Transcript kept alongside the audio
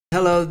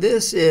Hello,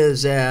 this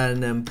is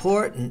an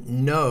important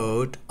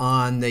note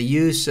on the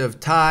use of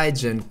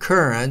tides and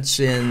currents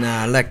in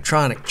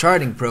electronic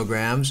charting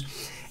programs.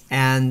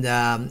 And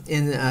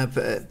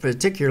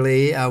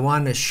particularly, I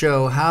want to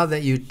show how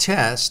that you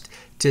test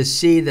to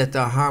see that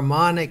the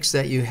harmonics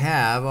that you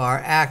have are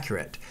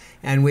accurate.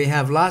 And we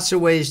have lots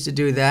of ways to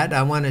do that.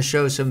 I want to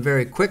show some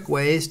very quick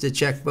ways to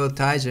check both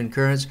tides and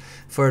currents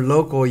for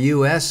local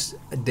US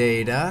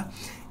data,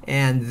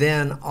 and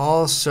then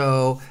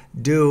also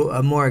do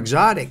a more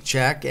exotic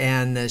check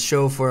and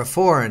show for a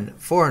foreign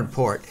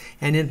port.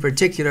 And in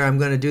particular, I'm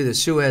going to do the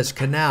Suez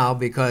Canal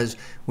because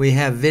we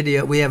have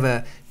video. We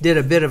did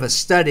a bit of a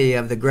study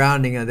of the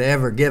grounding of the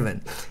Ever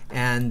Given,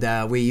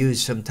 and we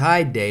used some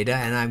tide data,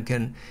 and I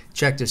can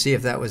check to see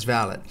if that was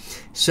valid.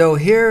 So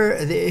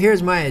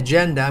here's my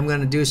agenda. I'm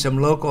going to do some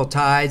local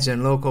tides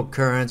and local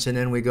currents, and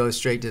then we go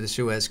straight to the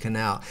Suez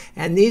Canal.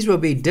 And these will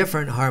be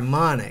different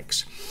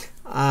harmonics.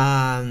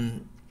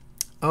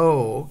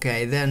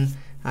 Okay, then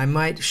I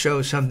might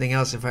show something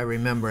else if I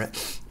remember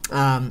it.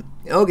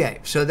 Okay,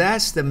 so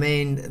that's the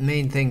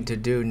main thing to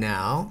do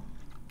now.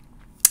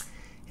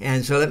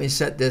 And so let me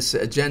set this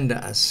agenda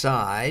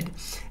aside.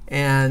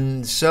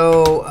 And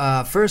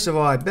so first of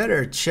all, I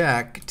better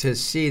check to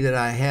see that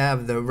I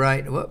have the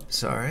right,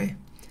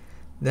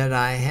 that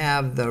I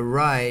have the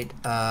right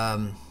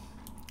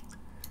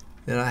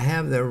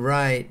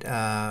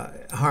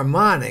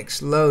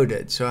harmonics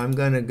loaded. So I'm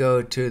going to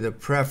go to the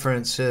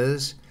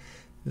preferences,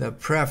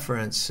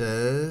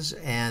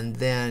 and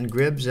then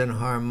Grids and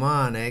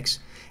Harmonics.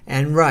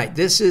 And right,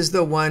 this is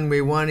the one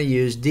we want to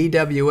use.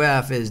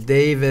 DWF is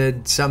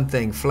David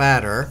something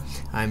flatter,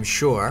 I'm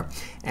sure.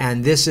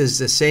 And this is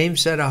the same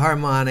set of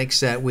harmonics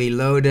that we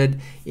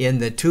loaded in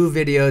the two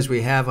videos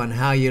we have on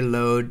how you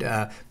load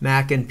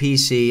Mac and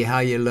PC, how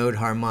you load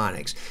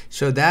harmonics.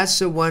 So that's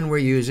the one we're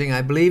using.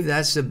 I believe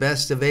that's the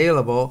best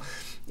available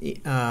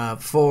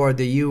for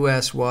the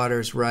U.S.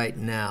 waters right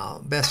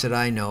now, best that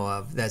I know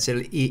of. That's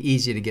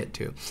easy to get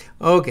to.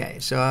 Okay,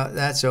 so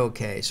that's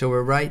okay. So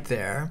we're right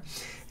there.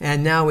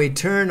 And now we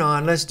turn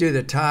on, let's do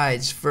the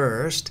tides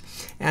first.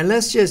 And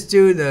let's just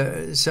do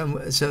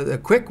the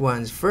quick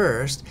ones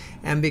first.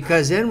 And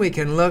because then we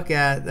can look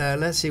at,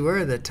 let's see, where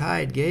are the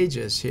tide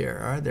gauges here?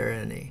 Are there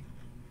any?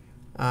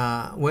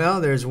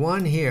 Well, there's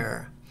one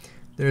here.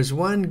 There's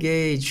one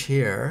gauge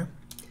here.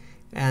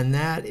 And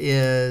that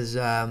is,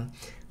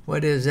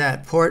 what is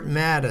that? Port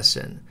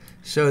Madison.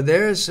 So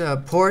there's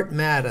Port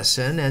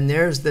Madison, and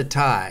there's the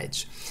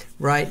tides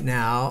right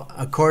now,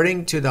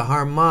 according to the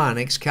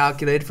harmonics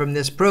calculated from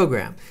this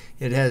program.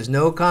 It has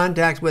no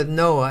contact with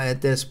NOAA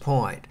at this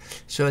point.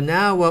 So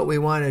now what we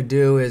want to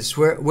do is,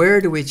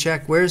 where do we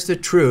check? Where's the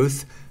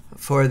truth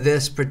for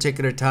this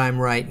particular time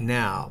right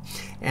now?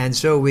 And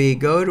so we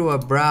go to a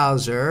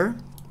browser.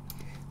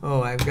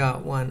 Oh, I've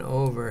got one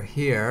over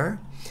here.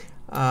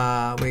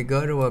 We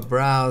go to a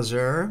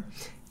browser,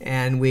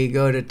 and we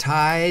go to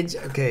tides.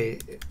 Okay,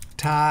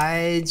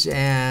 tides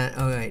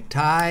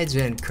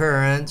and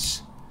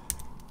currents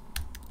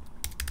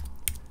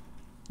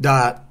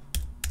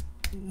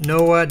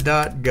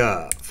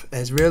 .noaa.gov.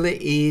 It's really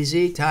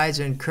easy. Tides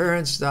and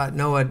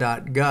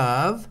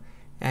currents.noaa.gov,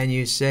 and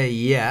you say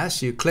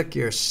yes. You click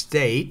your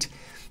state.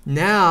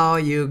 Now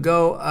you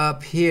go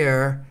up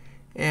here,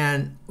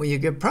 and you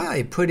could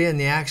probably put in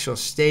the actual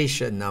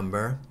station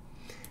number.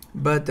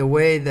 But the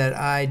way that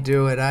I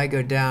do it, I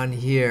go down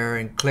here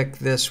and click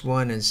this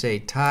one and say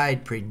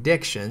tide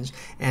predictions,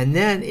 and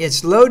then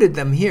it's loaded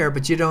them here,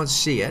 but you don't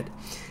see it.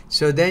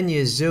 So then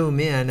you zoom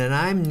in, and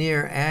I'm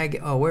near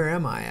where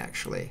am I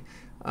actually?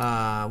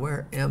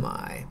 Where am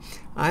I?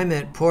 I'm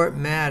at Port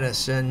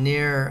Madison,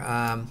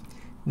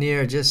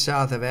 near just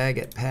south of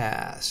Agate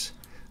Pass.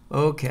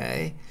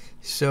 Okay,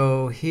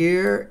 so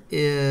here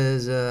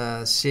is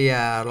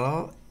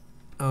Seattle.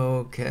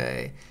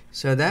 Okay.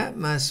 So that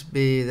must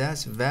be,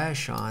 that's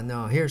Vashon.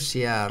 No, here's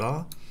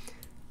Seattle.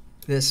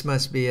 This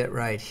must be it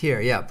right here.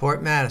 Yeah,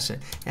 Port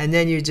Madison. And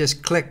then you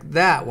just click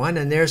that one,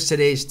 and there's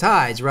today's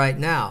tides right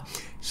now.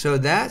 So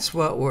that's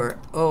what we're,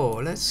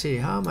 let's see,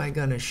 how am I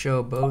going to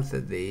show both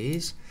of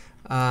these?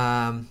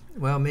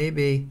 Well,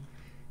 maybe,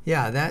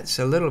 yeah, that's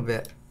a little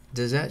bit.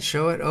 Does that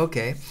show it?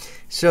 Okay.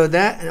 So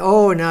that,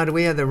 now do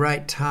we have the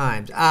right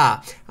times?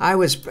 I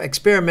was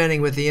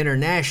experimenting with the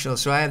international,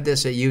 so I have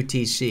this at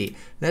UTC.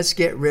 Let's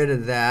get rid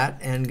of that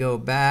and go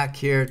back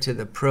here to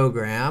the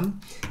program.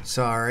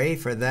 Sorry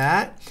for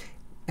that.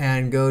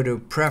 And go to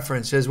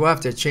preferences. We'll have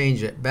to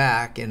change it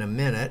back in a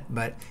minute,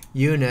 but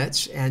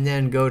units, and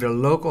then go to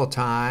local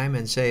time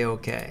and say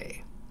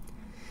OK.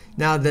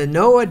 Now the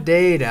NOAA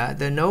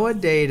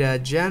data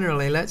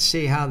generally, let's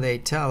see how they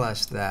tell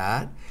us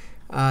that.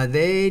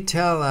 They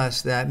tell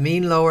us that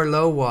mean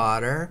low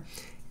water,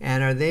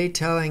 and are they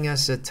telling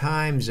us a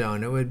time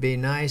zone? It would be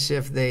nice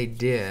if they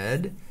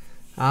did.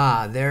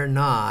 They're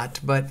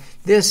not, but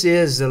this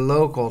is the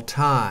local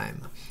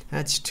time.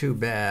 That's too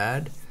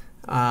bad.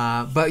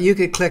 But you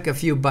could click a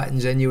few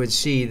buttons and you would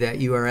see that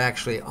you are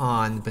actually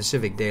on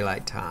Pacific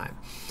Daylight Time.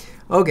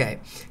 Okay,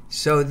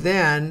 So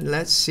then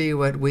let's see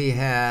what we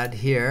had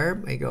here.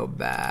 Let me go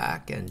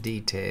back and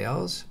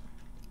details.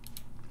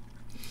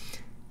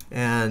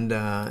 And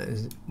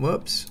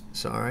whoops,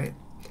 sorry.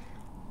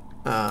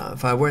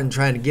 If I weren't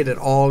trying to get it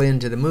all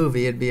into the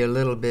movie, it'd be a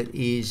little bit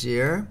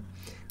easier.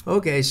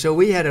 Okay, so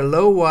we had a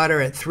low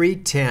water at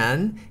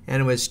 310,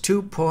 and it was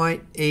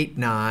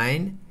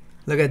 2.89.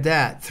 Look at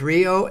that,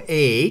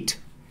 308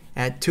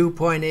 at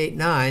 2.89.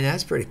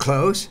 That's pretty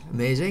close.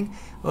 Amazing.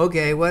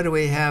 Okay, what do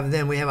we have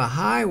then? We have a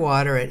high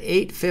water at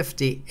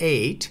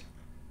 858.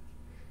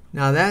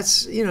 Now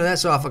that's,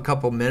 that's off a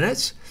couple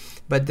minutes,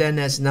 but then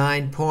that's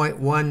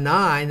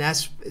 9.19.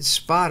 That's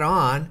spot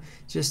on.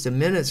 Just the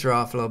minutes are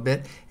off a little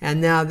bit. And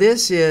now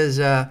this is,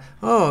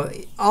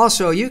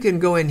 also you can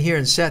go in here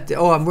and set the,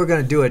 and we're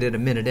going to do it in a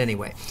minute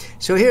anyway.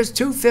 So here's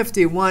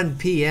 2:51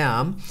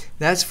 p.m.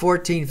 That's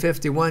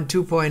 14:51,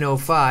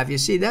 2.05. You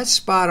see, that's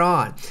spot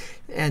on.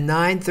 And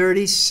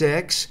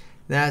 9:36,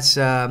 that's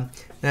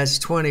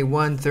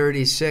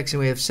 21:36, and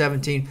we have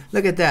 17.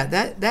 Look at that.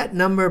 That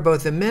number,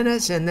 both the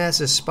minutes, and that's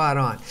a spot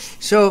on.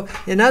 So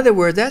in other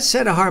words, that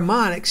set of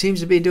harmonics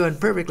seems to be doing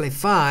perfectly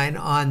fine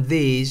on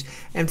these.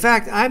 In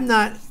fact, I'm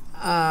not,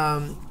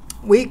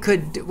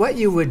 what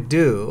you would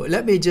do,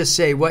 let me just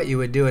say what you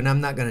would do, and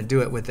I'm not going to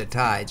do it with the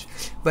tides.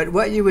 But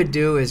what you would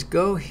do is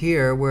go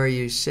here where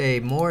you say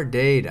more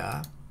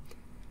data.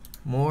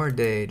 More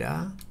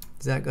data.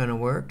 Is that going to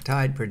work?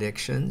 Tide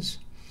predictions.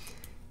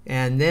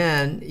 And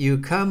then you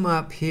come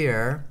up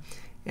here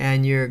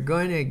and you're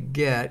going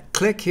to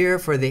click here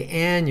for the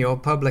annual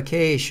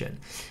publication.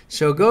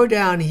 So go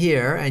down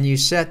here and you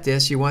set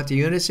this. You want the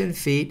units in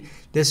feet.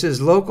 This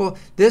is local.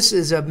 This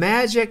is a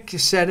magic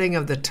setting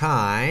of the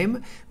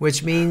time,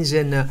 which means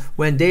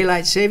when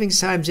daylight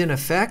savings time's in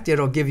effect,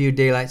 it'll give you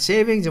daylight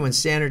savings, and when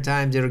standard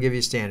times, it'll give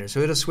you standard. So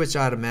it'll switch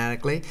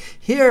automatically.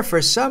 Here,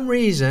 for some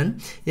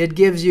reason, it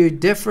gives you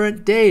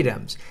different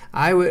datums.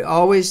 I would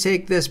always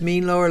take this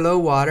mean low or low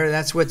water.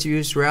 That's what's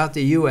used throughout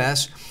the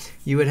U.S.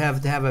 You would have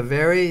to have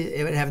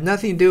it would have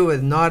nothing to do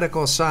with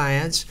nautical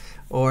science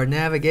or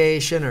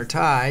navigation or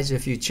tides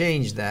if you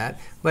change that.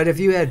 But if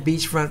you had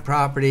beachfront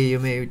property, you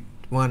may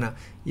want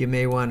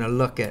to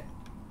look at.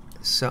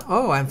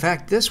 So, in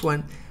fact, this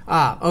one.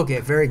 Okay,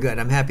 very good.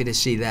 I'm happy to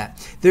see that.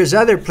 There's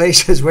other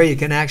places where you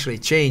can actually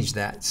change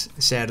that,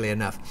 sadly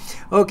enough.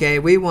 Okay,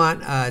 we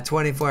want a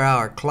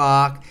 24-hour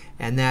clock,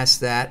 and that's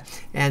that.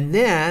 And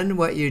then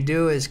what you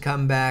do is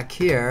come back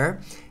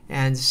here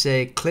and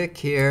say, click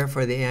here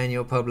for the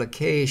annual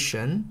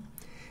publication.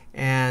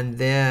 And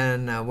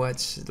then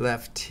what's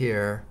left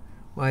here?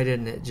 Why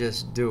didn't it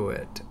just do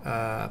it?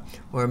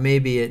 Or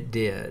maybe it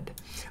did.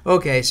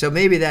 Okay, so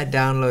maybe that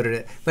downloaded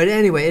it. But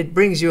anyway, it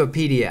brings you a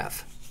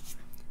PDF.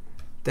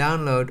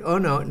 Download. Oh,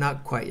 no,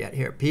 not quite yet.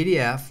 Here,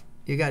 PDF.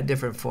 You got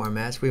different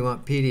formats. We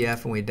want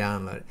PDF, and we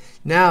download it.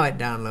 Now it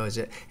downloads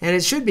it. And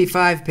it should be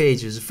 5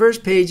 pages. The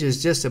first page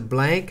is just a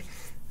blank.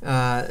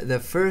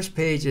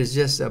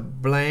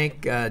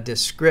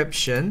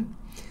 Description.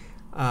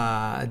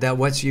 That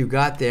what you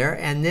got there,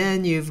 and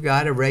then you've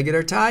got a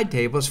regular tide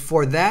tables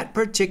for that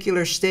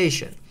particular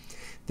station.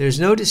 There's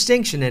no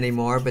distinction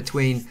anymore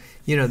between,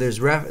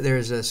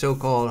 there's a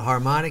so-called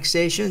harmonic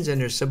stations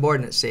and there's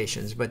subordinate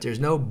stations, but there's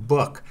no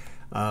book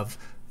of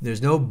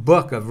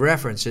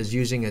references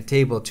using a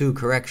table 2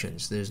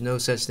 corrections. There's no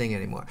such thing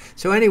anymore.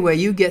 So anyway,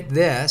 you get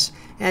this,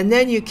 and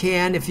then you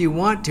can, if you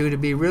want to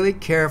be really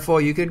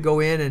careful, you could go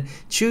in and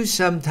choose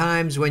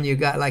sometimes when you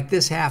got like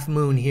this half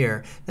moon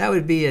here. That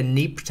would be a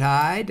neap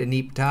tide,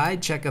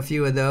 check a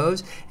few of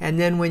those. And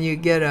then when you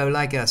get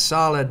like a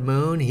solid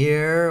moon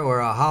here, or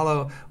a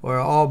hollow, or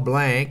all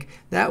blank,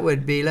 that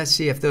would be, let's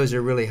see if those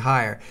are really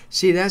higher.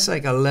 See, that's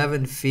like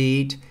 11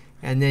 feet.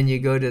 And then you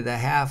go to the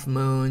half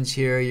moons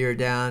here, you're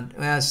down,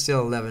 well,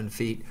 still 11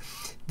 feet.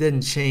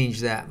 Didn't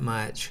change that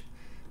much,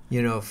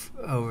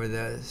 over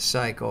the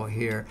cycle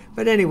here.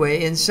 But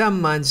anyway, in some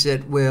months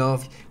it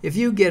will. If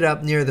you get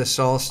up near the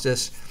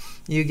solstice,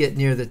 you get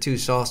near the 2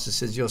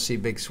 solstices, you'll see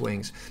big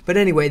swings. But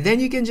anyway,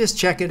 then you can just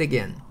check it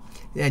again.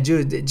 And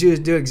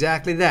do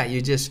exactly that.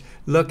 You just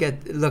look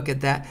at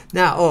that.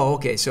 Now,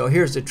 okay, so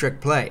here's the trick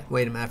play.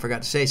 Wait a minute, I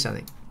forgot to say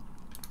something.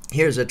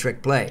 Here's a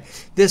trick play.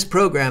 This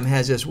program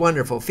has this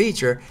wonderful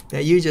feature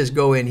that you just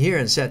go in here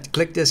and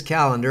click this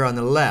calendar on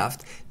the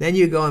left. Then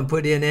you go and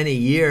put in any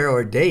year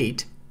or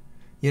date.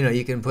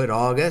 You can put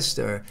August,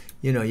 or,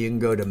 you can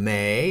go to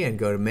May and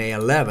go to May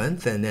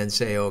 11th and then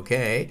say,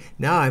 okay,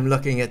 now I'm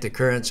looking at the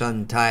currents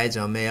on tides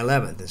on May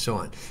 11th and so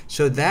on.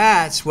 So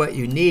that's what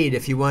you need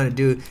if you want to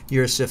do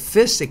your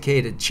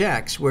sophisticated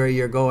checks where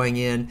you're going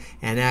in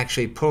and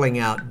actually pulling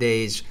out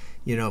days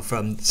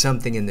from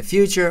something in the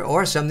future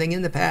or something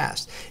in the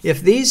past.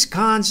 If these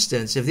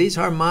constants, if these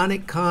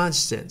harmonic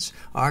constants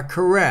are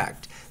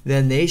correct,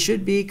 then they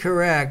should be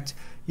correct,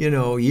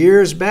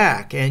 years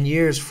back and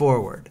years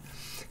forward,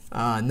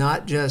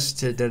 not just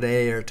to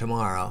today or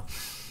tomorrow.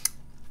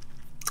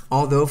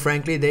 Although,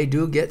 frankly, they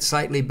do get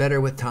slightly better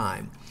with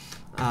time.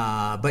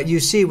 But you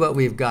see what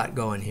we've got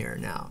going here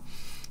now.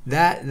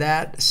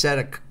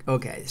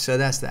 Okay, so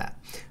that's that.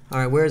 All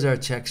right, where's our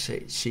check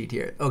sheet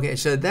here? Okay,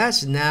 so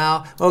that's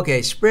now,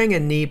 okay, spring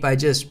and neap, I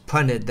just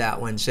punted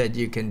that one, said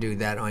you can do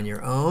that on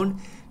your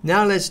own.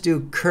 Now let's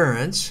do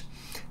currents.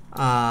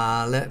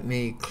 Let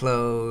me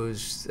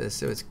close this.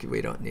 So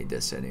we don't need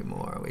this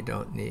anymore. We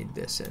don't need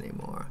this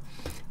anymore.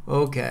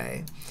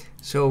 Okay,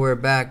 so we're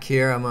back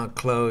here. I'm going to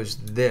close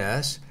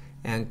this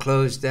and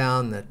close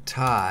down the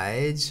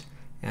tides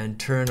and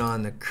turn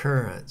on the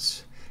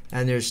currents.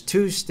 And there's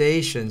two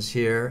stations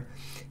here.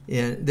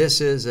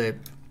 This is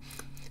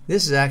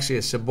actually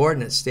a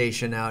subordinate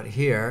station out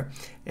here,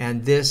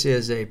 and this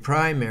is a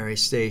primary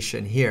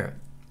station here.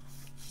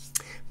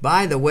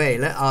 By the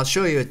way, I'll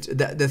show you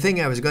the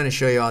thing I was going to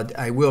show you.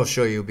 I will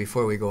show you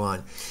before we go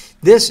on.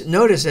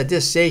 Notice that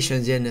this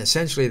station's in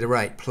essentially the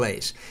right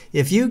place.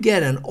 If you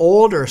get an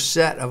older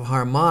set of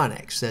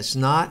harmonics that's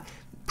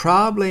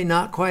probably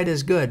not quite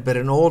as good, but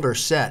an older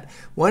set.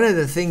 One of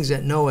the things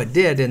that NOAA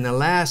did in the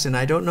last, and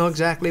I don't know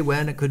exactly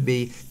when, it could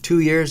be 2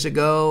 years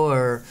ago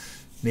or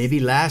maybe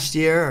last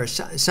year or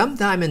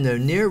sometime in the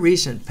near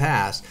recent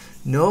past,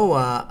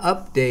 NOAA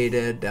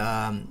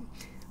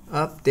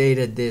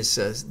updated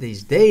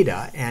these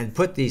data and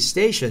put these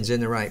stations in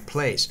the right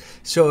place.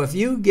 So if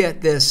you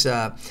get this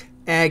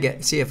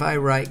agate, see if I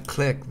right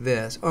click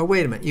this, or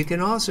wait a minute, you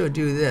can also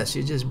do this.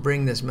 You just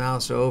bring this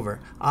mouse over.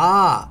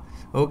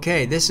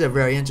 Okay, this is a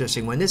very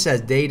interesting one. This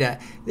has data.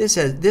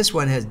 This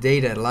one has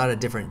data at a lot of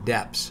different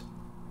depths.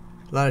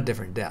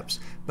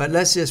 But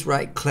let's just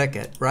right click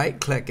it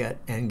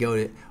and go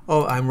to,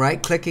 I'm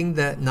right clicking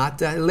not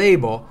the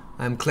label,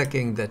 I'm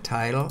clicking the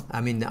title,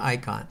 the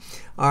icon.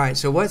 All right,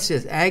 so what's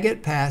this?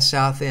 Agate Pass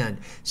South End.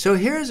 So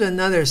here's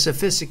another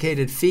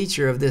sophisticated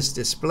feature of this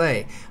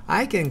display.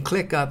 I can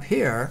click up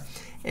here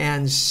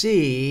and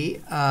see,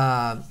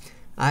 I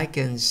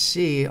can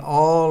see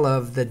all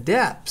of the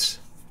depths.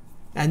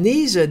 And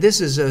this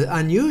is an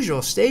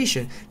unusual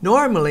station.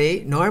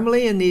 Normally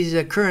in these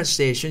current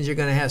stations, you're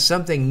going to have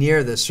something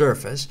near the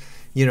surface.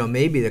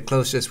 Maybe the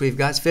closest we've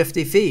got is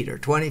 50 feet or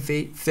 20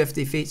 feet,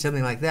 50 feet,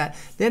 something like that.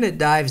 Then it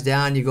dives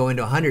down, you go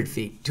into 100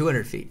 feet,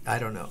 200 feet, I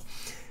don't know.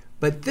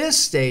 But this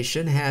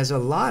station has a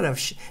lot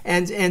of,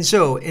 and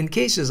so in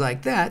cases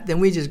like that, then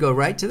we just go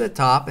right to the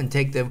top and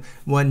take the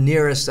one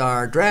nearest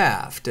our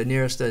draft, the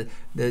nearest the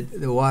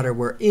water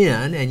we're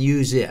in, and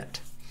use it.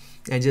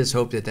 And just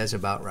hope that that's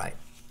about right.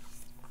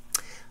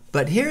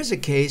 But here's a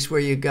case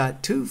where you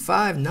got 2,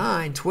 5,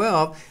 9,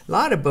 12, a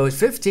lot of boats,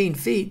 15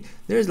 feet.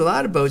 There's a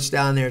lot of boats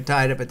down there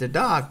tied up at the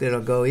dock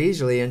that'll go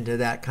easily into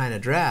that kind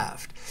of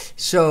draft.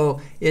 So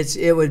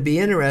it would be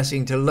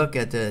interesting to look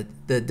at the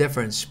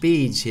different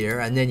speeds here,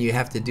 and then you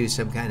have to do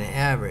some kind of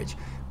average.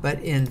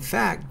 But in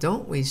fact,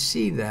 don't we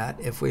see that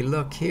if we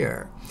look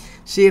here?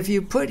 See, if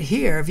you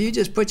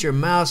just put your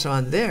mouse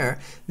on there,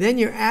 then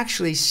you're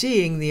actually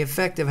seeing the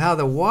effect of how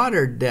the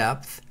water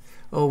depth.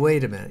 Oh,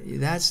 wait a minute.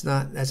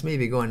 That's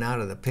maybe going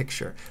out of the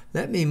picture.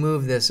 Let me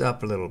move this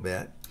up a little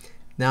bit.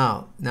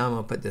 Now I'm going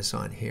to put this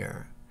on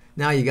here.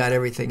 Now you got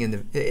everything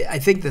in I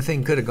think the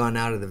thing could have gone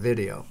out of the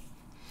video.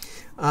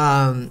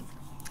 In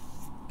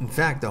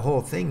fact, the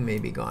whole thing may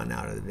be gone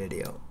out of the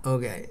video.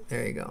 Okay,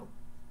 there you go.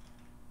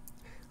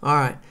 All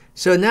right.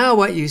 So now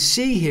what you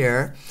see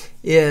here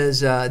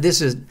is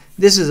this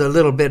is a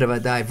little bit of a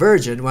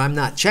divergent. Well, I'm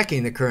not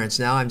checking the currents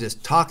now. I'm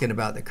just talking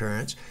about the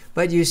currents.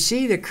 But you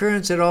see the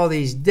currents at all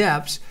these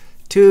depths.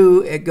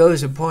 It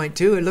goes to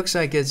 0.2. It looks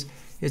like it's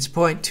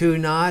 0.2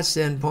 knots,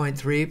 then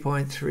 0.3,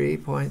 0.3,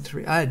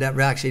 0.3. That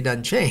actually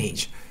doesn't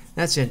change.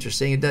 That's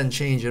interesting. It doesn't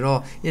change at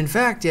all. In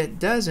fact, it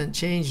doesn't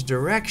change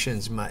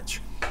directions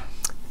much.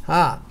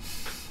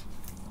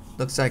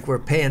 Looks like we're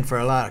paying for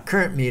a lot of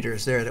current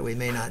meters there that we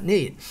may not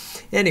need.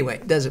 Anyway,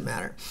 it doesn't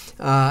matter.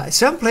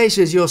 Some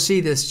places you'll see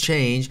this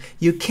change.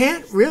 You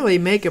can't really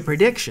make a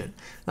prediction.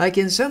 Like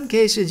in some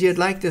cases you'd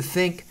like to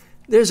think,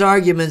 there's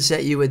arguments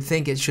that you would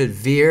think it should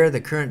veer,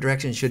 the current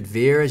direction should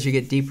veer as you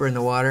get deeper in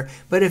the water.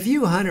 But if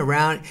you hunt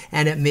around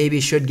and it maybe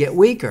should get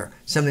weaker,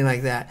 something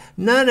like that,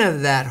 none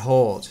of that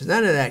holds.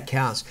 None of that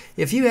counts.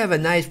 If you have a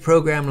nice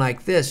program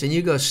like this and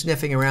you go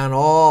sniffing around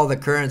all the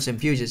currents in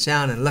Puget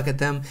Sound and look at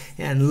them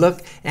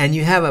and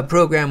you have a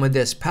program with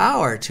this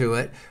power to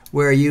it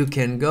where you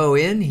can go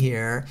in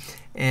here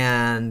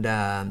and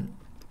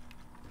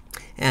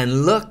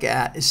look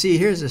at, see,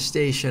 here's a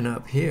station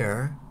up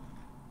here.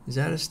 Is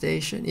that a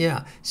station?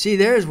 Yeah. See,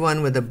 there's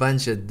one with a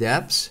bunch of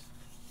depths.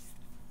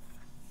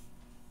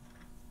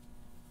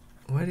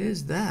 What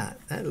is that?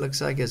 That looks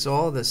like it's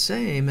all the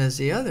same as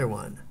the other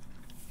one.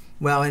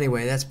 Well,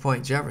 anyway, that's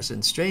Point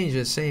Jefferson. Strange,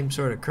 the same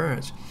sort of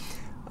currents.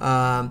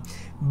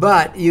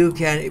 But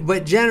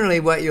generally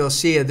what you'll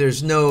see is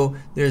there's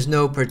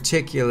no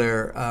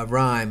particular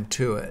rhyme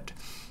to it.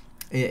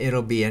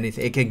 It'll be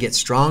anything. It could get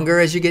stronger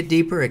as you get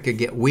deeper. It could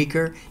get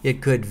weaker.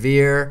 It could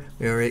veer,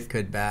 or it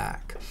could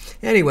back.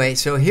 Anyway,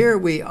 so here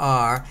we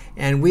are,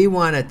 and we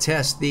want to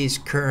test these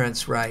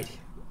currents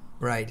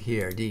right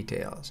here,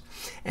 details.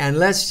 And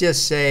let's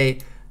just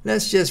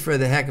for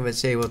the heck of it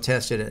say we'll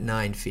test it at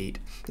 9 feet.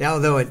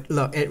 Although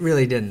it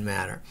really didn't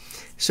matter.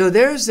 So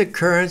there's the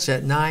currents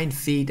at 9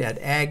 feet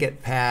at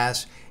Agate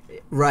Pass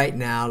right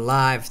now,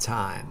 live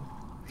time.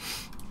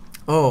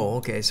 Oh,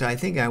 okay, so I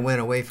think I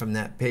went away from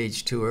that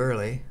page too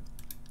early.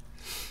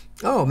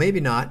 Oh, maybe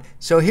not.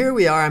 So here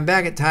we are. I'm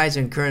back at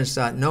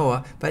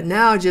tidesandcurrents.noaa, but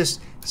now just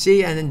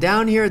see, and then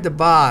down here at the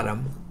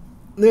bottom,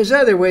 there's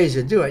other ways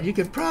to do it. You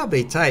could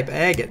probably type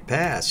Agate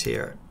Pass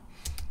here.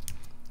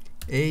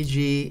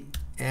 Agate,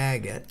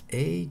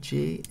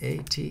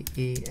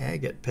 A-G-A-T-E,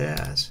 Agate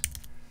Pass.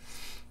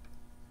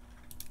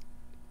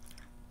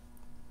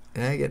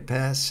 Agate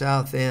Pass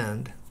South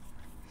End.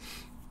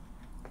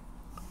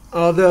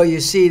 Although you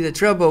see, the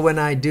trouble when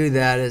I do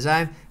that is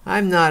I'm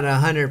not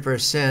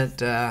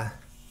 100%.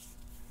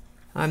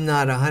 I'm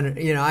not 100.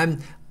 You know,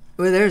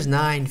 well, there's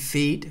 9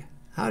 feet.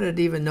 How did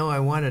it even know I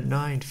wanted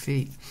 9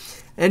 feet?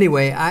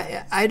 Anyway,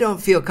 I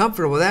don't feel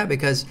comfortable with that,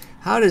 because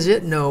how does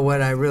it know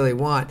what I really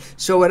want?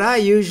 So what I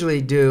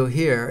usually do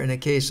here in a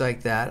case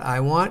like that, I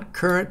want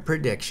current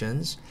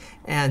predictions,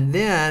 and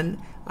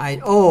then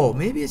oh,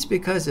 maybe it's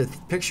because the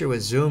picture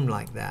was zoomed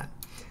like that.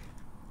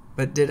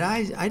 But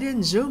I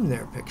didn't zoom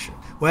their picture.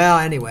 Well,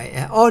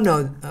 anyway, oh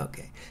no,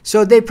 okay.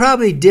 So they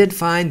probably did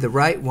find the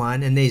right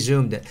one and they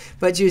zoomed it.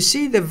 But you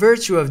see the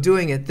virtue of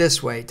doing it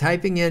this way,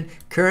 typing in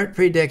current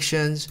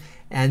predictions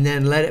and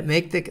then let it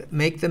make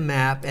the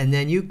map, and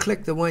then you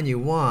click the one you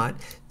want.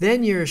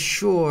 Then you're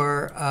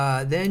sure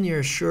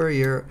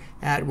you're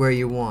at where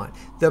you want.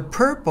 The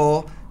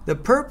purple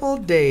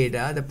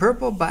data, the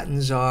purple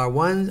buttons are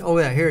one. Oh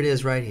yeah, here it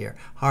is right here.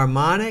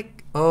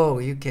 Harmonic. Oh,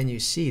 can you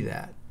see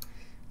that?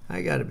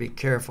 I got to be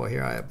careful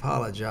here. I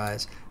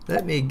apologize.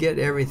 Let me get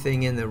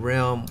everything in the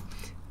realm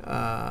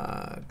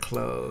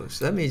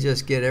closed. Let me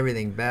just get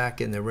everything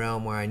back in the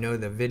realm where I know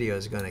the video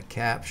is going to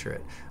capture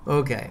it.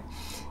 Okay,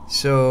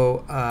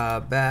 so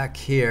back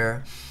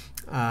here.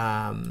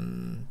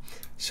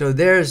 So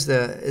there's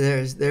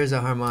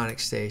a harmonic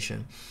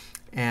station,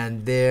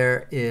 and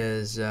there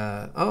is.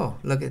 Oh,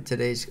 look at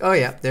today's. Oh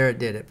yeah, there it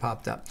did. It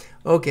popped up.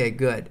 Okay,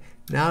 good.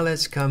 Now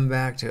let's come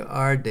back to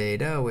our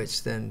data,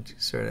 which then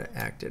sort of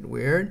acted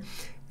weird.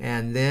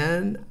 And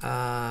then,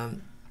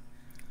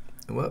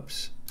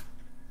 whoops.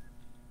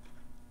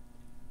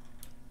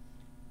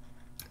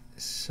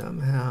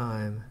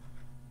 Somehow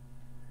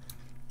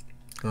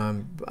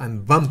I'm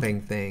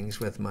bumping things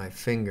with my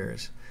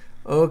fingers.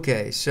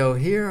 Okay, so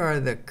here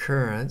are the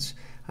currents.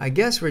 I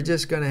guess we're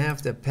just going to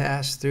have to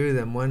pass through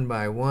them one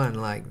by one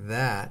like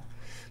that.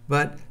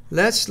 But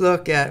let's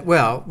look at,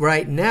 well,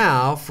 right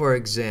now, for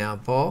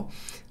example,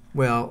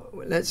 well,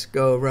 let's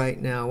go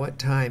right now. What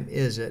time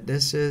is it?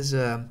 This is,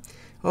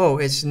 oh,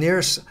 it's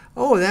near,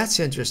 oh, that's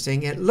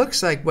interesting. It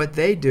looks like what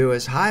they do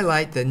is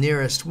highlight the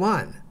nearest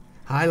one.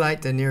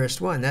 Highlight the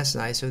nearest one. That's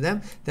nice of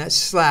them. That's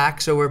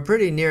slack, so we're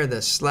pretty near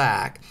the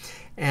slack.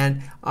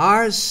 And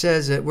ours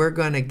says that we're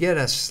going to get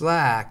a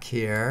slack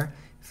here.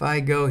 If I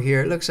go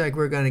here, it looks like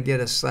we're going to get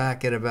a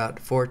slack at about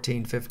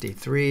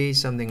 14:53,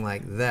 something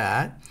like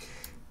that.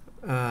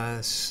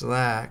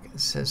 Slack, it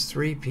says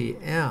 3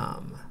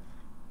 p.m.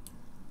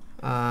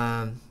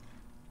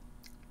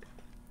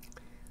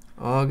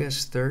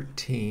 August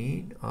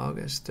 13,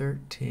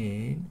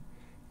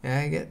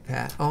 Agate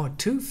Pass, oh,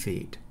 2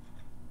 feet.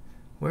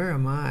 Where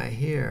am I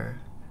here?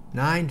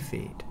 9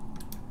 feet.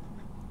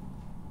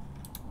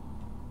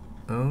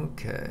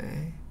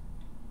 Okay.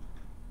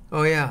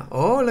 Oh yeah,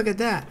 oh look at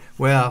that.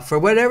 Well, for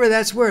whatever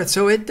that's worth.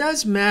 So it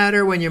does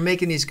matter when you're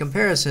making these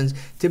comparisons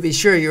to be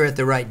sure you're at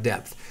the right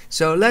depth.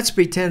 So let's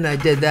pretend I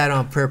did that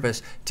on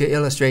purpose to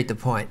illustrate the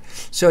point.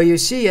 So you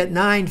see at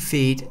 9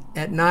 feet,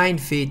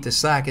 the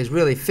slack is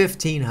really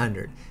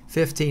 1500.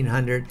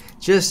 1500,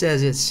 just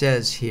as it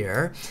says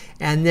here.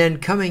 And then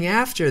coming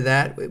after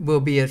that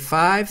will be at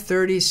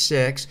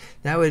 536.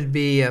 That would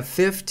be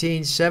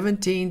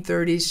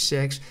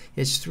 1736.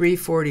 It's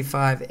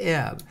 345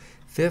 ebb.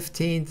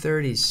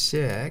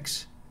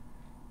 1736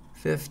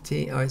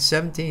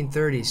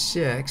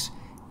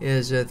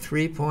 is a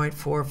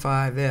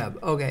 3.45 ebb.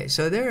 Okay,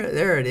 so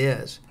there it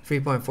is,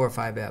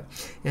 3.45 ebb,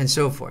 and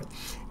so forth.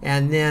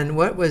 And then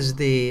what was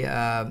the,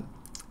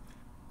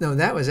 no,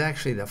 that was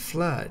actually the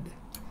flood.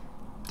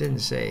 Didn't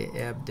say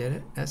ebb, did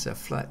it? That's a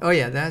flood. Oh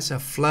yeah, that's a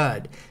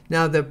flood.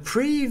 Now the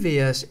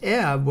previous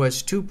ebb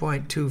was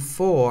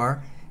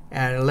 2.24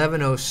 at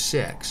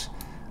 1106.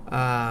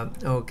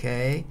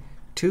 Okay,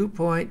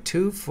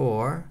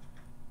 2.24.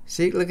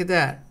 See, look at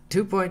that.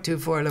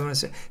 2.24,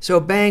 1106. So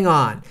bang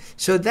on.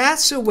 So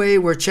that's the way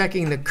we're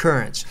checking the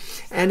currents.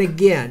 And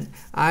again,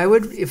 I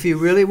would, if you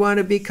really want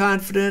to be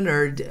confident,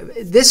 or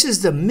this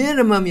is the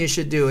minimum you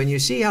should do, and you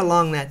see how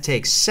long that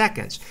takes,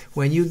 seconds.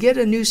 When you get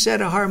a new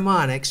set of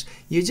harmonics,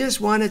 you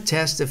just want to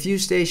test a few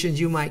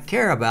stations you might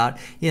care about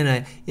in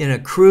a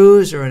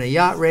cruise or in a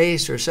yacht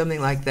race or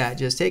something like that.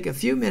 Just take a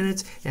few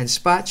minutes and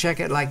spot check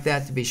it like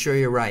that to be sure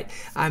you're right.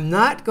 I'm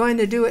not going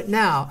to do it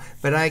now,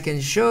 but I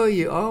can show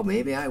you, oh,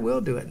 maybe I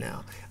will do it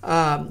now.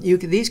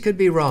 These could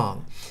be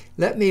wrong.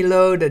 Let me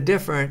load a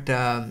different,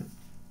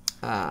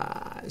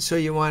 so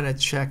you want to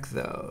check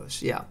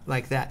those. Yeah,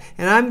 like that.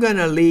 And I'm going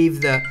to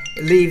leave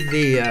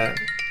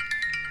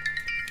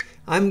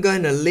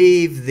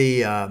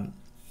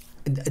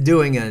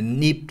doing a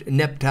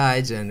nip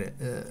tides and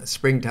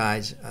spring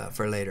tides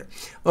for later.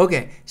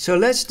 Okay, so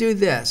let's do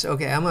this.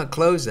 Okay, I'm going to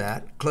close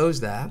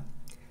that.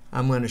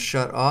 I'm going to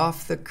shut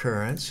off the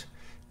currents.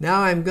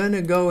 Now I'm going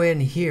to go in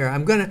here.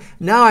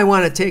 Now I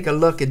want to take a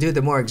look and do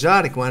the more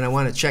exotic one. I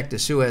want to check the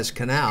Suez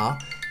Canal.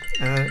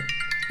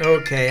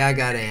 Okay, I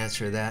got to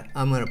answer that.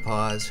 I'm going to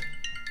pause.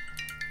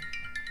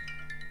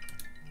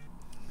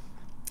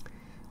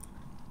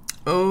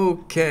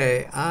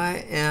 Okay,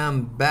 I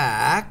am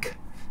back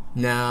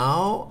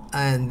now,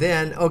 and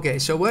then, okay,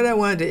 so what I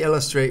wanted to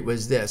illustrate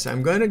was this.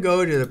 I'm going to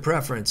go to the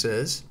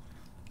preferences,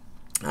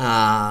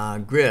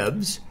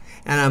 GRIBs,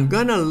 and I'm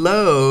going to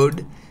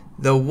load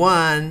the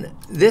one.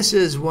 This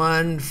is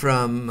one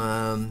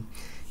from,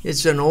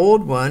 it's an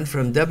old one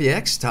from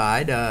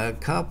WXTide a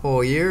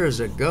couple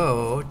years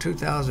ago,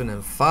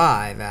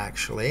 2005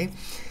 actually,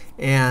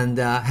 and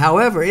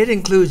however, it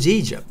includes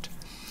Egypt.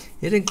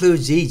 It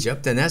includes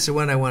Egypt, and that's the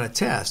one I want to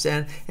test.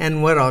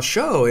 And what I'll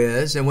show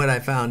is, and what I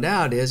found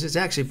out is, it's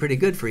actually pretty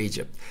good for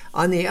Egypt.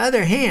 On the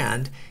other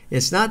hand,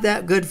 it's not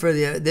that good for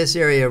this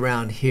area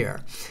around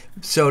here.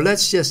 So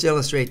let's just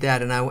illustrate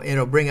that, and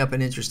it'll bring up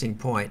an interesting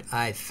point,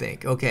 I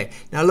think. Okay,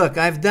 now look,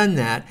 I've done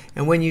that,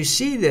 and when you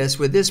see this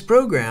with this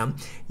program,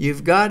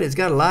 it's got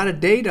a lot of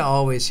data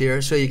always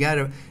here, so you got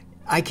to.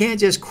 I can't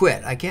just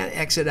quit. I can't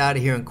exit out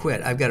of here and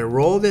quit. I've got to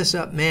roll this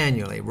up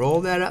manually.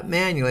 Roll that up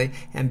manually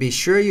and be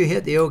sure you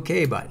hit the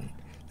OK button.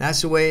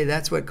 That's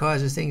what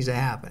causes things to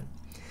happen.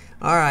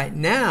 All right,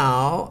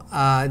 now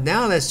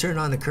let's turn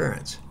on the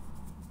currents.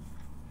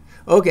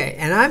 Okay,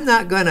 and I'm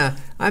not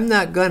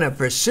gonna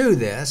pursue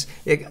this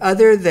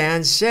other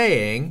than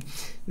saying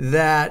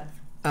that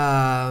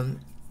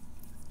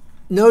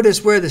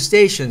notice where the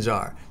stations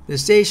are. The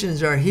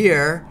stations are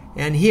here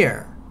and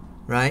here,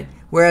 right?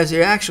 Whereas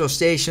the actual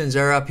stations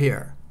are up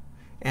here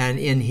and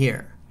in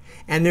here.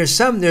 And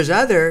there's also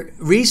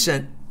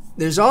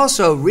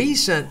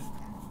recent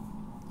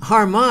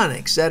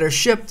harmonics that are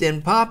shipped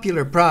in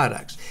popular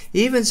products,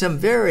 even some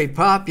very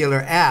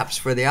popular apps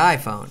for the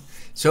iPhone,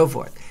 so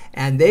forth.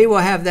 And they will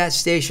have that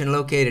station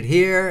located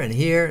here and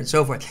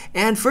so forth.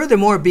 And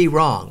furthermore, be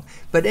wrong.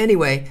 But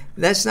anyway,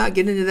 let's not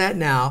get into that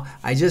now.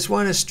 I just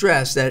want to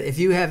stress that if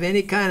you have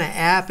any kind of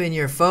app in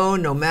your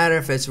phone, no matter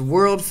if it's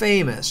world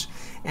famous,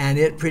 and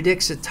it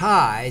predicts the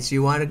tides,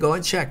 you want to go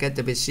and check it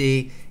to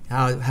see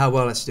how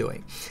well it's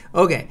doing.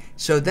 Okay,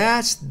 so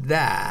that's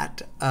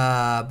that.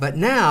 But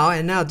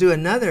now do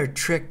another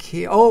trick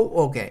here.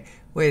 Oh, okay.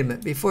 Wait a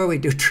minute. Before we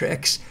do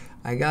tricks,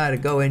 I got to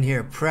go in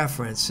here,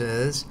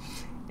 preferences,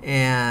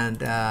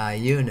 and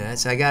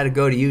units. I got to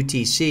go to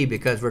UTC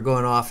because we're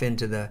going off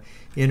into the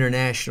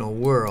international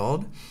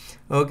world.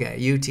 Okay,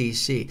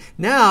 UTC.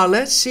 Now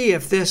let's see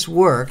if this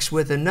works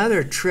with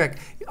another trick.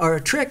 Or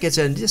a trick, it's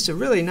just a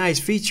really nice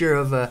feature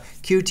of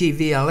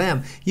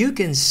qtVlm. You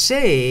can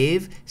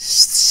save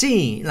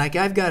scene. Like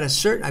I've got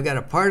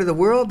a part of the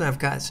world and I've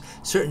got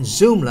a certain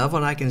zoom level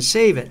and I can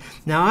save it.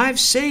 Now I've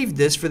saved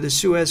this for the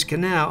Suez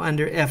Canal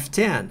under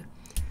F10.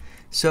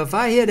 So if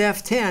I hit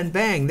F10,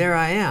 bang, there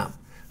I am.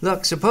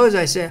 Look, suppose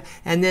I say,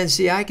 and then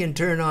see, I can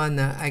turn on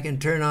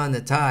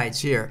the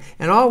tides here,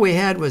 and all we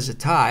had was the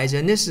tides,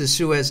 and this is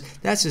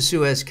that's the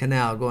Suez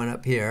Canal going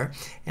up here,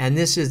 and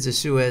this is the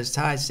Suez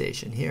tide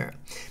station here.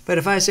 But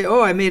if I say,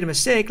 oh, I made a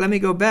mistake, let me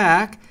go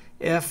back,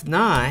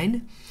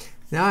 F9.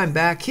 Now I'm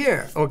back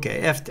here.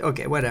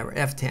 Okay, whatever,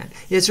 F10.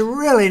 It's a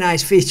really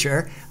nice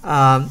feature,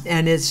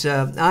 and it's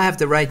I have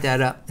to write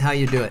that up. How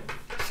you do it?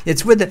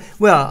 It's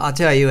well, I'll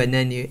tell you, and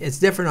then it's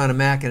different on a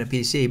Mac and a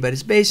PC, but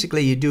it's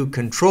basically you do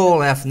Control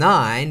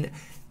F9,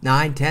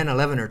 9, 10,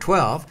 11, or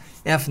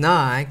 12,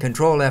 F9,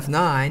 Control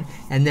F9,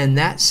 and then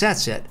that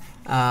sets it.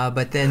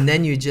 But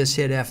then you just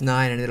hit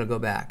F9 and it'll go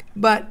back.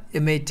 But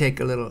it may take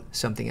a little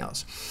something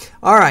else.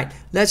 All right,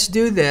 let's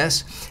do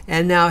this.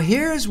 And now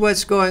here's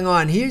what's going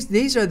on.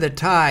 These are the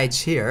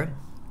tides here.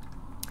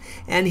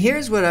 And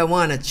here's what I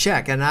want to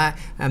check, and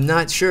I'm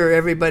not sure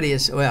everybody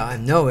is, well, I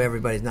know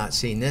everybody's not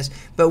seen this,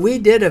 but we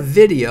did a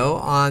video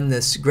on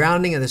this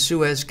grounding of the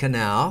Suez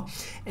Canal,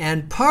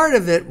 and part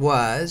of it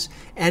was,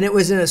 and it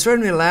was in a sort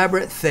of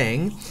elaborate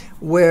thing,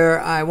 where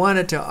I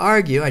wanted to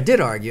argue, I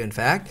did argue in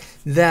fact,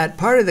 that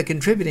part of the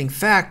contributing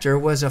factor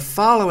was a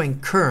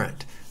following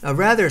current, a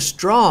rather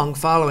strong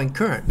following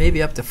current,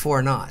 maybe up to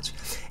 4 knots.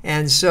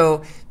 And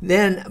so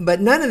then, but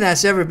none of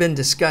that's ever been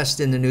discussed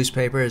in the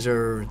newspapers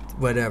or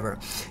whatever.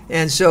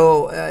 And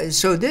so,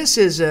 so this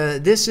is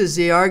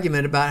the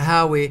argument about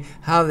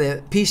how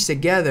they piece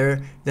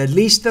together at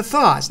least the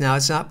thoughts. Now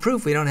it's not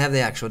proof; we don't have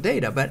the actual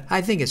data, but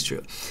I think it's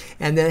true.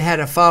 And then it had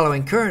a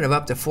following current of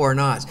up to 4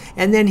 knots.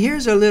 And then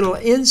here's a little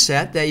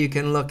inset that you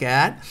can look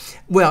at.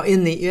 Well,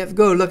 you have to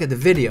go look at the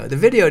video. The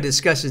video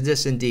discusses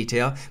this in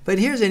detail, but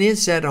here's an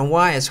inset on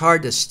why it's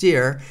hard to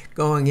steer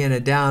going in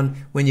and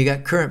down when you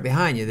got current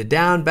behind you. The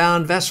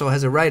downbound vessel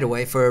has a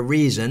right-of-way for a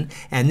reason,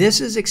 and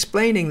this is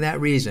explaining that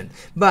reason.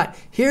 But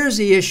here's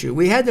the issue.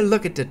 We had to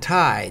look at the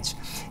tides,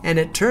 and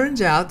it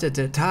turns out that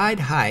the tide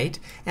height,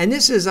 and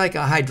this is like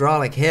a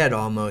hydraulic head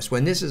almost.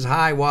 When this is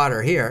high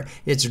water here,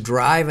 it's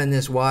driving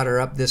this water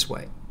up this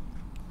way.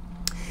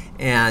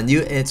 And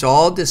it's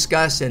all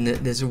discussed, and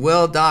it's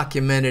well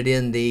documented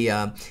in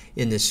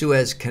the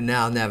Suez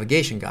Canal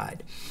navigation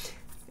guide.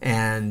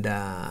 And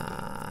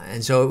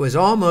so it was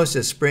almost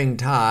a spring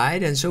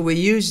tide, and so we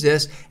used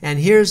this. And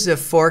here's the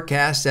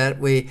forecast that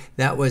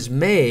was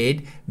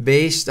made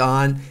based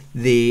on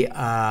the.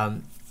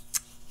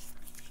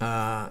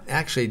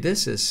 Actually,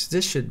 this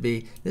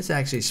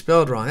actually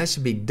spelled wrong. That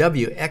should be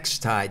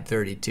WX tide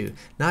 32,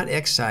 not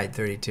X tide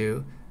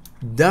 32.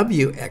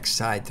 WX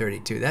tide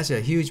 32. That's a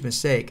huge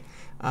mistake.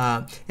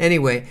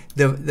 Anyway,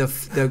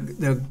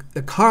 the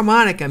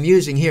harmonic I'm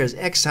using here is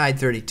X tide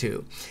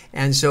 32,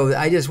 and so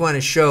I just want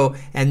to show.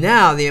 And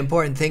now the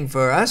important thing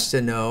for us to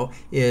know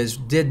is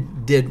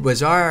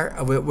was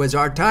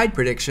our tide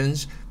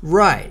predictions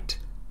right?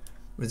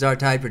 Was our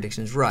tide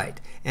predictions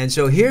right? And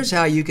so here's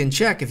how you can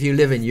check if you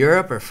live in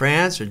Europe or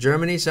France or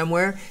Germany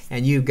somewhere,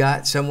 and you've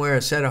got somewhere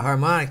a set of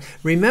harmonics.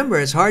 Remember,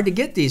 it's hard to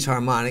get these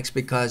harmonics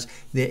because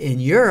in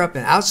Europe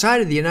and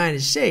outside of the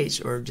United States,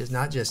 or just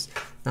not just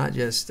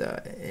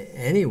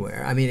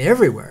anywhere, I mean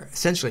everywhere,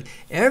 essentially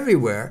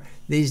everywhere,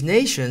 these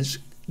nations,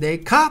 they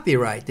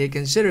copyright. They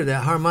consider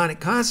the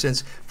harmonic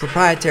constants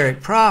proprietary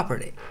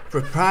property.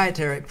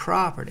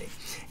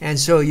 And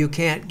so you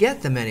can't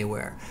get them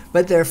anywhere.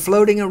 But they're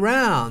floating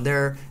around.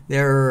 They're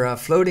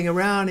floating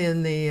around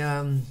in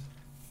the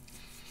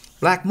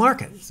black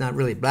market. It's not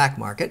really black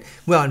market.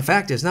 Well, in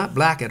fact, it's not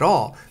black at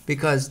all,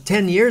 because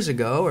 10 years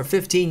ago or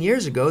 15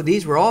 years ago,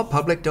 these were all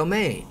public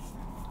domain.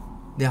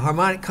 The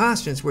harmonic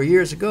constants were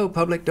years ago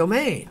public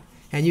domain,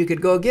 and you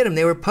could go get them.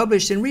 They were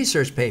published in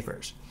research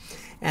papers.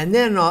 And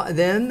then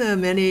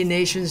many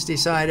nations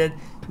decided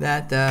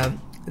that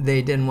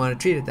they didn't want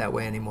to treat it that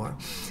way anymore.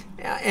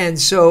 And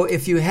so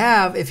if you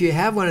have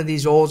one of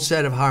these old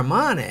set of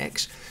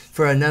harmonics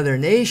for another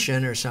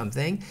nation or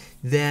something,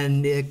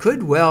 then it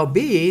could well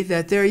be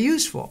that they're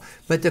useful.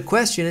 But the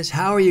question is,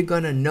 how are you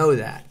going to know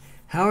that?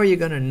 How are you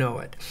going to know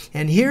it?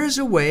 And here's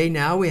a way,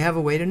 now we have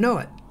a way to know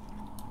it.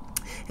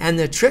 And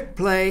the trick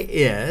play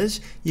is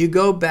you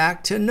go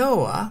back to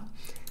NOAA.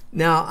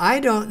 Now,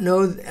 I don't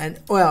know,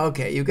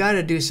 okay, you got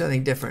to do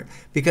something different,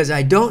 because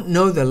I don't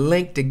know the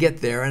link to get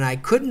there, and I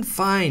couldn't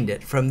find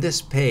it from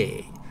this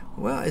page.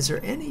 Well, is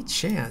there any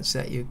chance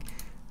that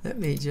let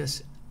me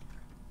just,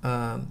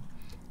 let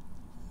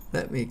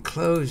me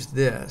close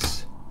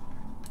this.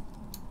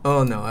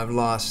 Oh no, I've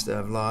lost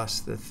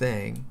the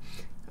thing.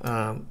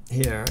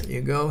 Here,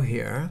 you go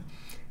here.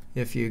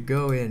 If you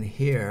go in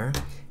here,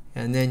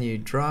 and then you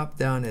drop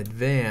down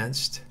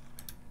advanced,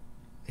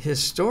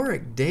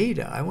 historic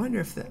data. I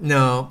wonder if that,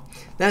 no,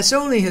 that's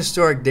only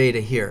historic data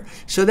here.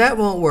 So that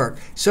won't work.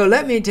 So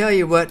let me tell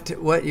you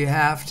what you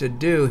have to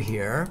do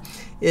here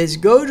is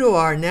go to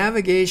our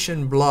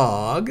navigation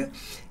blog,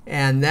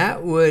 and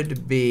that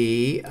would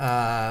be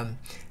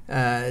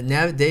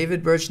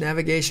David Birch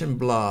Navigation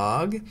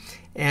blog,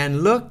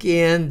 and look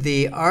in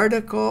the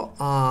article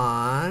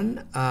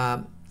on,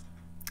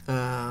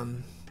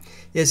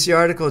 it's the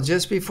article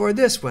just before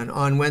this one,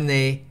 on when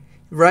they,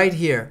 right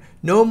here,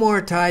 no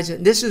more tides.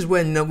 This is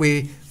when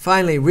we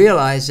finally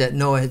realized that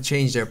NOAA had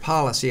changed their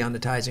policy on the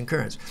tides and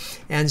currents.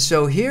 And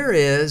so here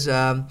is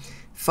no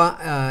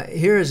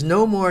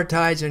more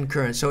tides and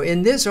currents. So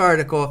in this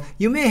article,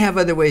 you may have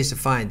other ways to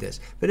find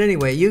this. But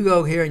anyway, you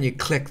go here and you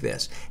click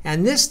this.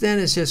 And this then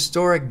is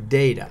historic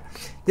data.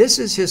 This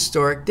is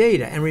historic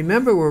data. And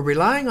remember, we're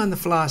relying on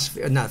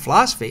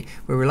the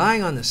we're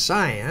relying on the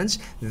science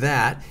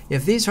that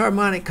if these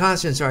harmonic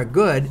constants are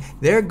good,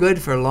 they're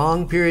good for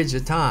long periods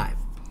of time.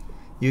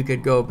 You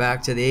could go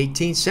back to the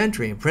 18th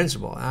century in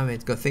principle. I mean,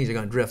 things are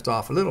going to drift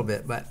off a little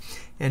bit, but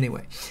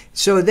anyway.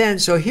 So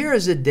here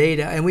is the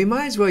data, and we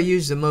might as well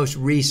use the most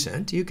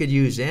recent. You could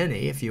use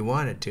any if you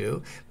wanted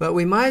to, but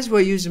we might as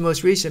well use the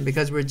most recent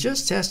because we're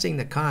just testing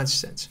the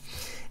constants.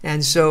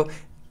 And so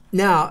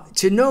now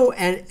to know,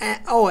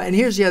 and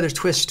here's the other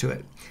twist to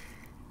it.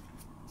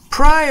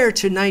 Prior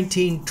to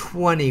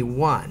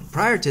 1921,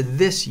 prior to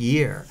this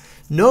year,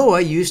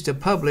 NOAA used to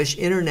publish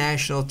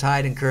international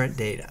tide and current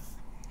data.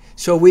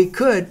 So we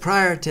could,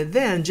 prior to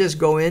then, just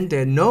go into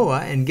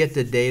NOAA and get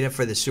the data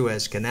for the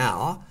Suez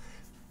Canal.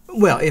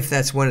 Well, if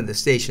that's one of the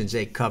stations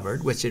they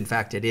covered, which in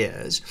fact it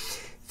is.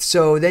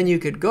 So then you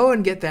could go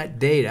and get that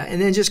data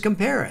and then just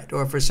compare it.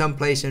 Or for some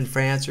place in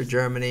France or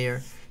Germany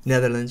or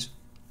Netherlands,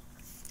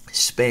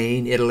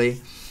 Spain,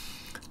 Italy,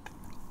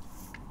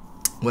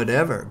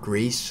 whatever,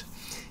 Greece.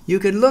 You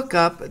could look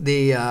up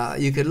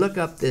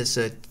this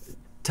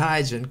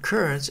tides and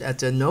currents at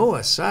the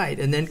NOAA site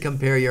and then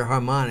compare your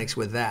harmonics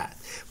with that.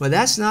 Well,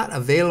 that's not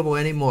available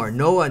anymore.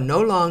 NOAA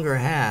no longer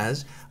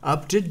has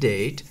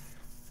up-to-date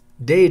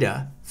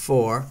data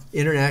for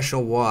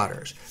international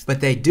waters,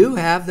 but they do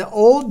have the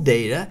old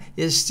data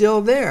is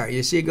still there.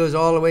 You see, it goes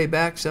all the way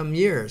back some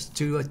years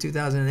to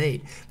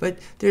 2008, but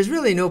there's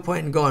really no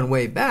point in going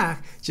way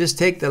back. Just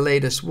take the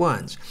latest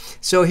ones.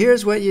 So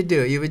here's what you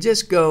do. You would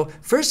just go,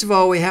 first of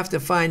all, we have to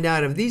find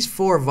out if these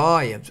 4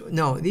 volumes,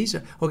 no, these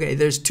are, okay,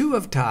 there's 2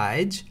 of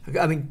tides,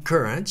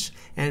 currents,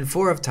 and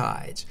 4 of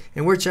tides.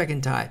 And we're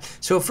checking tide.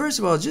 So first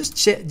of all,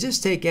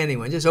 just take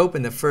anyone. Just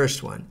open the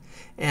first one.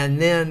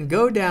 And then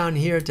go down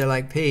here to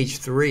like page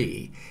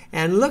 3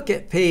 and look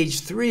at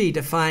page 3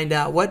 to find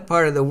out what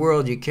part of the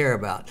world you care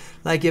about.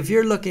 Like if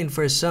you're looking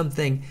for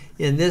something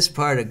in this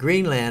part of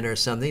Greenland or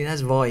something, that's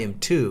volume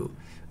 2.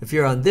 If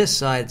you're on this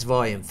side, it's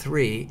volume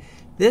 3.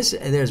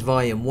 There's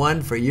volume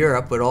 1 for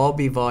Europe, would all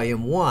be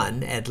volume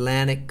 1,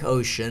 Atlantic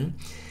Ocean.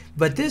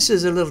 But this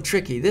is a little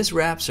tricky. This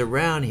wraps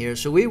around here,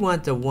 so we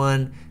want the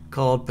one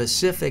called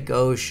Pacific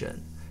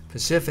Ocean.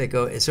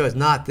 So it's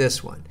not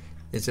this one.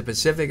 It's a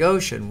Pacific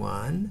Ocean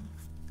one.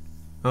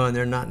 Oh, and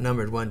they're not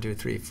numbered 1, 2,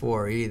 3,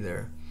 4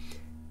 either.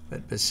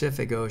 But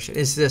Pacific Ocean,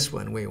 it's this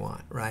one we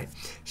want, right?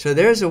 So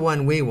there's the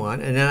one we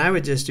want, and then I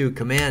would just do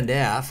Command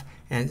F,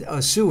 and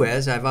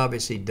Suez, I've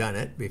obviously done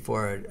it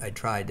before I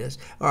tried this.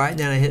 All right,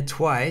 then I hit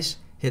twice,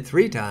 hit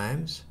 3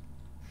 times.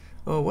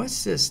 Oh,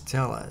 what's this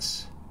tell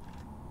us?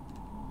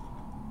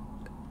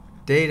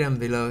 Datum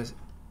below.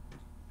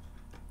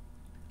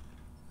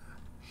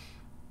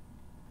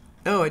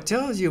 Oh, it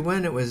tells you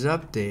when it was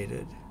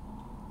updated.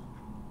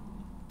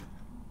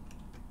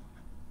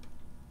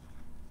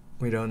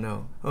 We don't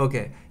know.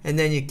 Okay, and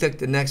then you click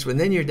the next one.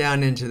 Then you're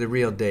down into the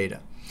real data.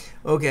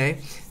 Okay,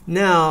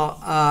 now,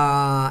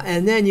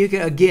 and then you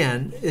can,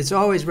 again, it's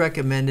always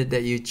recommended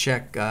that you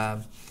check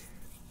the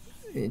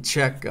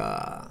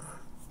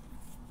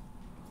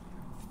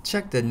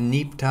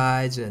neap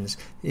tides and,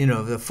 you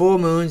know, the full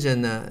moons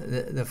and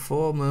the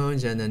full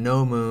moons and the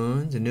no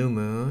moons, the new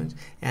moons,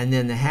 and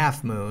then the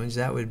half moons.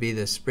 That would be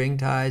the spring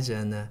tides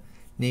and the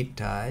neap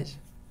tides.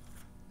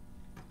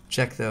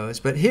 Check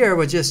those. But here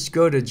we'll just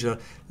go to,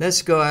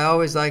 let's go, I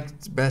always like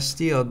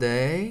Bastille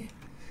Day.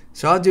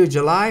 So I'll do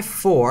July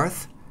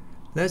 4th.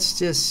 Let's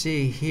just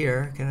see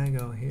here. Can I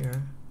go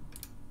here?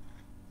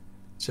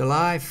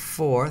 July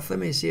 4th. Let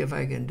me see if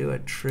I can do a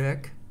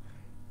trick.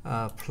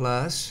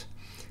 Plus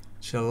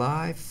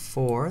July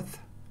 4th.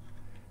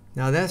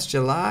 Now that's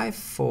July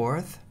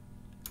 4th.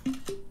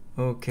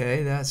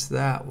 Okay, that's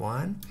that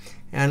one.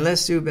 And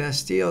let's do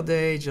Bastille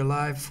Day,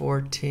 July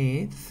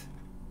 14th.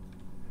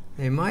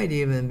 They might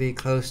even be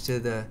close to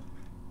the,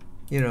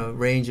 you know,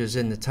 ranges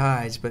in the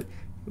tides, but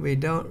we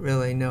don't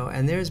really know.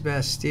 And there's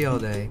Bastille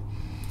Day.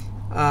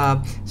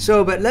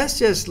 But let's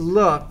just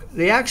look.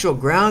 The actual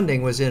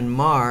grounding was in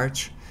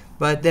March,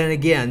 but then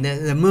again,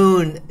 the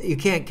moon, you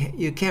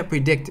can't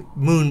predict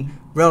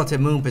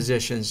relative moon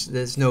positions.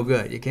 That's no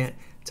good. You can't.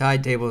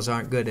 Tide tables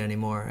aren't good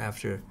anymore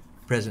after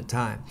present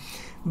time.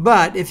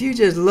 But if you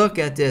just look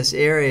at this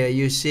area,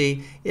 you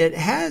see it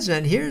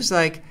hasn't. Here's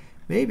like,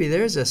 maybe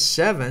there's a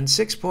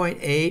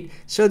 6.8.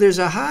 So there's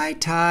a high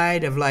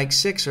tide of like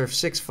 6 or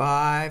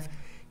 6.5.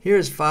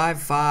 Here's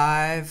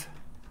 5.5.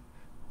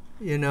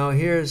 You know,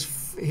 here's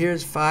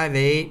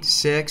 5.8,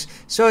 6.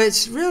 So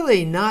it's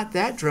really not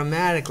that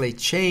dramatically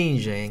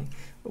changing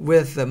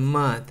with the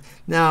month.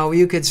 Now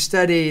you could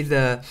study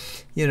the,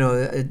 you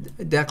know,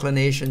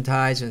 declination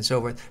tides and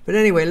so forth. But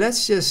anyway,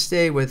 let's just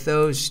stay with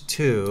those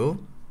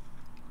two.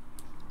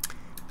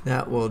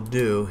 That will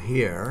do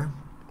here.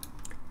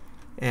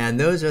 And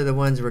those are the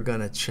ones we're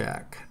going to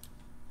check.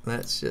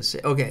 Let's just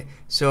say, okay,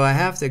 so I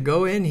have to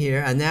go in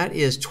here, and that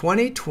is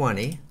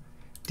 2020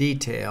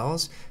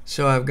 details.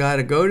 So I've got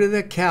to go to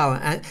the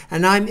calendar,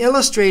 and I'm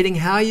illustrating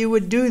how you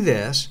would do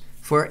this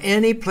for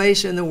any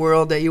place in the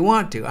world that you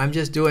want to. I'm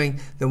just doing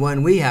the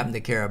one we happen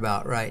to care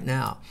about right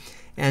now.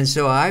 And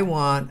so I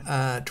want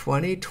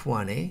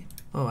 2020.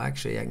 Oh,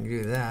 actually, I can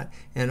do that.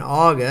 In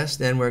August,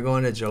 then we're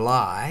going to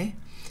July.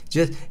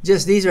 Just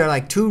these are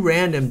like 2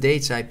 random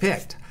dates I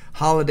picked.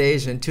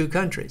 Holidays in 2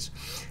 countries.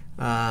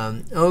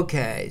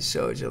 Okay,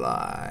 so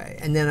July,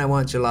 and then I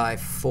want July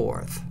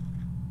 4th.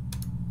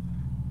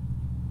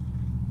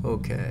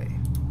 Okay.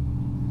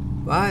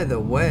 By the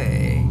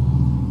way,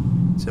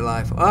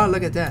 July 4th. Oh,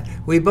 look at that.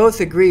 We both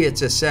agree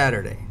it's a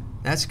Saturday.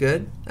 That's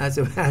good. That's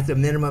a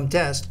minimum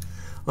test.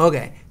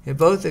 Okay, we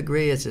both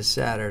agree it's a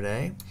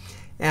Saturday.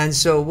 And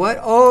so what,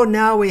 oh,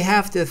 now we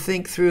have to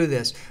think through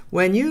this.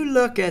 When you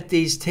look at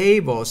these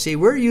tables, see,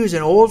 we're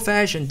using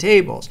old-fashioned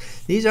tables.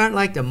 These aren't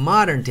like the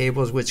modern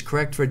tables which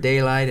correct for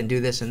daylight and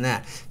do this and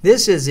that.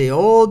 This is the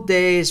old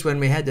days when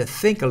we had to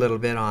think a little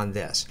bit on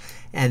this.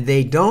 And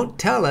they don't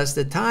tell us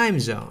the time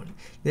zone.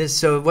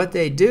 So what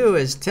they do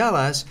is tell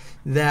us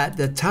that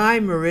the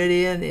time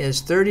meridian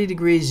is 30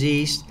 degrees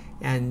east,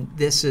 and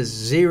this is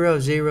 00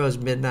 is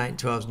midnight,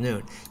 12 is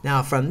noon.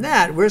 Now from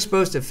that, we're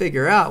supposed to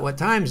figure out what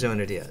time zone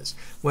it is.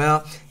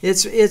 Well,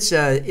 it's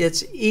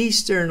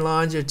eastern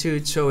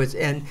longitude, so it's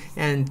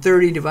and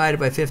 30 divided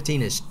by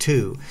 15 is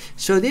 2.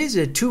 So these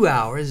are 2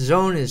 hours.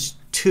 Zone is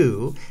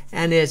 2,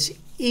 and it's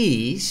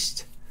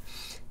east.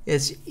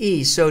 It's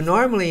east. So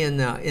normally in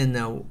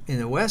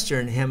the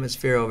Western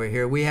Hemisphere over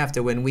here, we have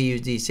to, when we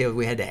use these tables,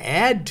 we had to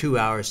add 2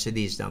 hours to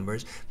these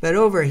numbers. But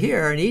over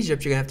here in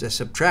Egypt, you're going to have to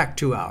subtract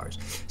 2 hours.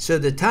 So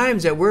the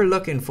times that we're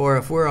looking for,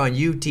 if we're on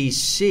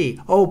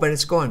UTC, oh, but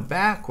it's going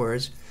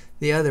backwards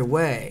the other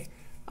way.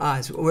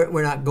 So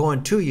we're not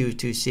going to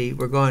UTC.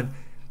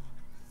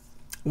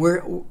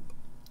 We're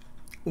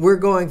we're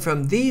going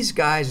from these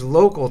guys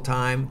local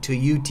time to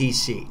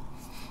UTC.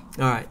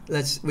 All right,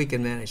 we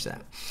can manage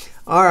that.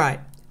 All right,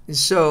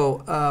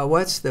 so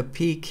what's the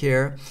peak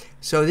here?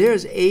 So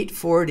there's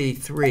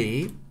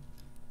 8:43.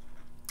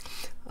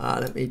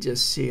 Let me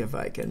just see if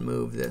I can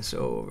move this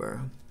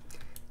over.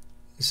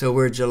 So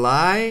we're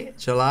July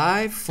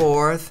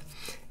 4th,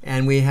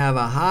 and we have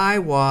a high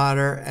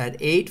water at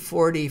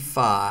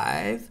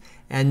 8:45,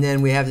 and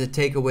then we have to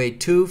take away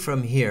 2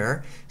 from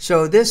here.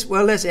 So this,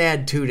 well, let's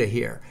add 2 to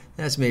here.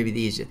 That's maybe the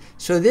easiest.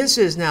 So this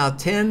is now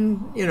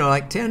 10,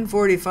 like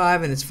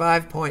 10:45, and it's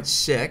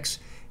 5.6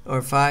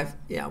 or 5.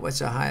 Yeah, what's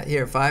the high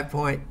here?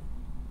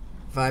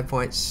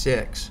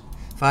 5.6.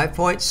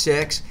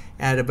 5.6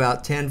 at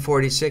about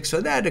 10:46.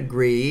 So that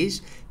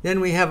agrees.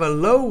 Then we have a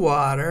low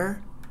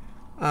water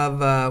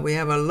of at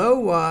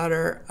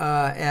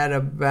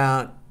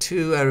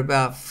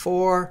about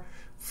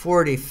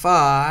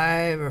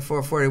 4:45 or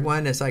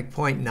 4:41. It's like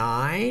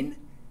 0.9.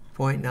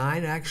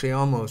 0.9, actually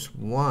almost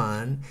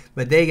 1,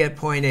 but they get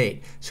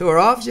 0.8. So we're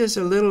off just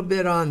a little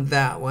bit on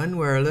that one.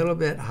 We're a little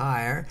bit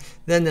higher.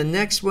 Then the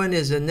next one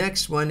is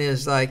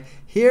like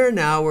here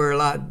now we're a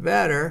lot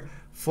better.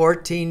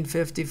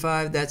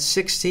 14:55, that's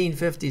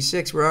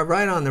 16:56. We're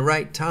right on the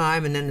right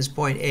time, and then it's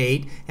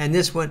 0.8, and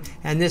this one,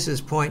 and this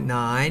is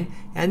 0.9,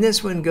 and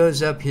this one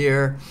goes up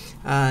here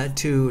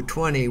to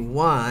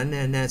 21,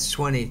 and that's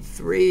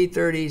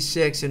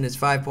 23:36, and it's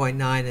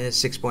 5.9, and it's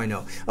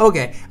 6.0.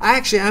 Okay,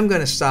 I'm going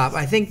to stop.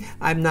 I think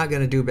I'm not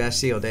going to do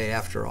Bastille Day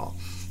after all.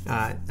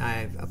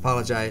 I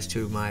apologize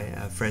to my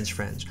French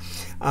friends.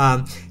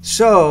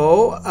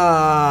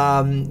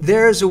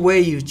 There's a way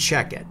you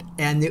check it.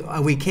 And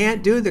we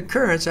can't do the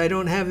currents. I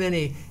don't have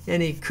any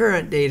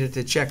current data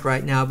to check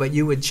right now, but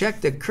you would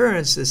check the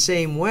currents the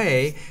same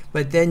way,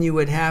 but then you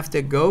would have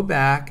to go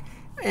back.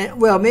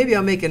 And, well, maybe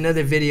I'll make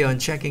another video on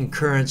checking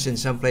currents in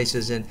some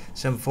places in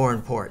some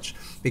foreign ports,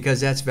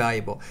 because that's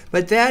valuable.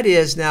 But that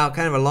is now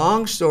kind of a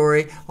long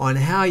story on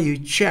how you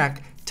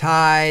check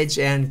tides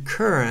and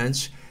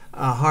currents,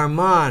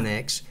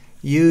 harmonics,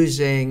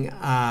 using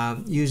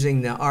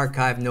the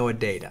archive NOAA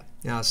data.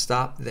 Now I'll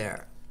stop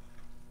there.